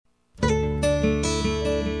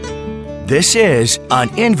This is An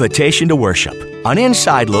Invitation to Worship, an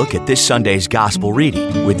inside look at this Sunday's Gospel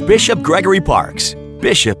reading with Bishop Gregory Parks,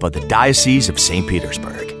 Bishop of the Diocese of St.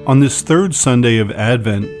 Petersburg. On this third Sunday of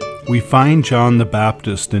Advent, we find John the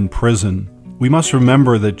Baptist in prison. We must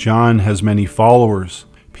remember that John has many followers,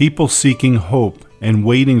 people seeking hope and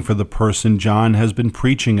waiting for the person John has been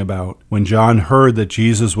preaching about. When John heard that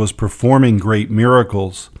Jesus was performing great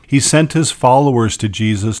miracles, he sent his followers to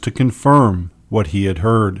Jesus to confirm what he had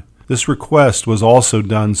heard. This request was also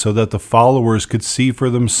done so that the followers could see for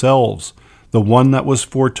themselves the one that was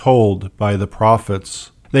foretold by the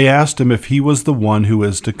prophets. They asked him if he was the one who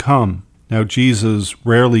is to come. Now, Jesus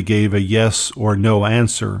rarely gave a yes or no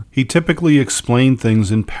answer. He typically explained things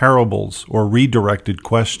in parables or redirected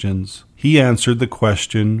questions. He answered the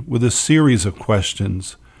question with a series of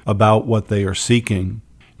questions about what they are seeking.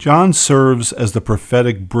 John serves as the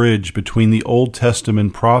prophetic bridge between the Old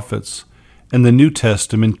Testament prophets and the New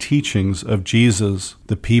Testament teachings of Jesus.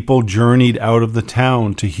 The people journeyed out of the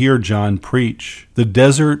town to hear John preach. The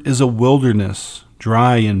desert is a wilderness,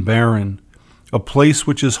 dry and barren, a place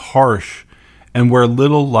which is harsh and where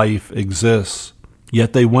little life exists.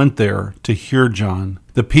 Yet they went there to hear John.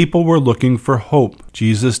 The people were looking for hope.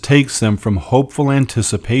 Jesus takes them from hopeful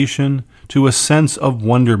anticipation to a sense of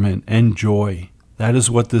wonderment and joy. That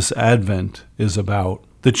is what this Advent is about.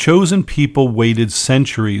 The chosen people waited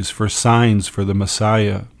centuries for signs for the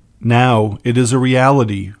Messiah. Now it is a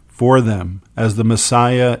reality for them as the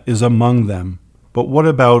Messiah is among them. But what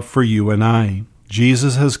about for you and I?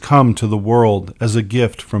 Jesus has come to the world as a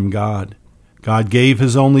gift from God. God gave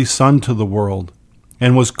his only Son to the world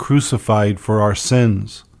and was crucified for our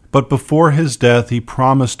sins. But before his death, he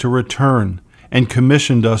promised to return and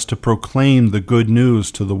commissioned us to proclaim the good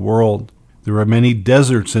news to the world. There are many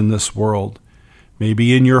deserts in this world,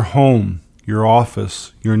 maybe in your home, your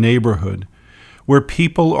office, your neighborhood, where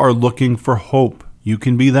people are looking for hope. You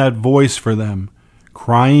can be that voice for them,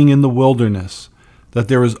 crying in the wilderness that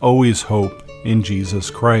there is always hope in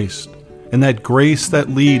Jesus Christ. And that grace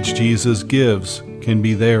that leads Jesus gives can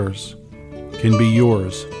be theirs, can be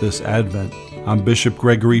yours this Advent. I'm Bishop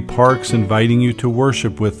Gregory Parks, inviting you to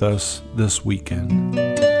worship with us this weekend.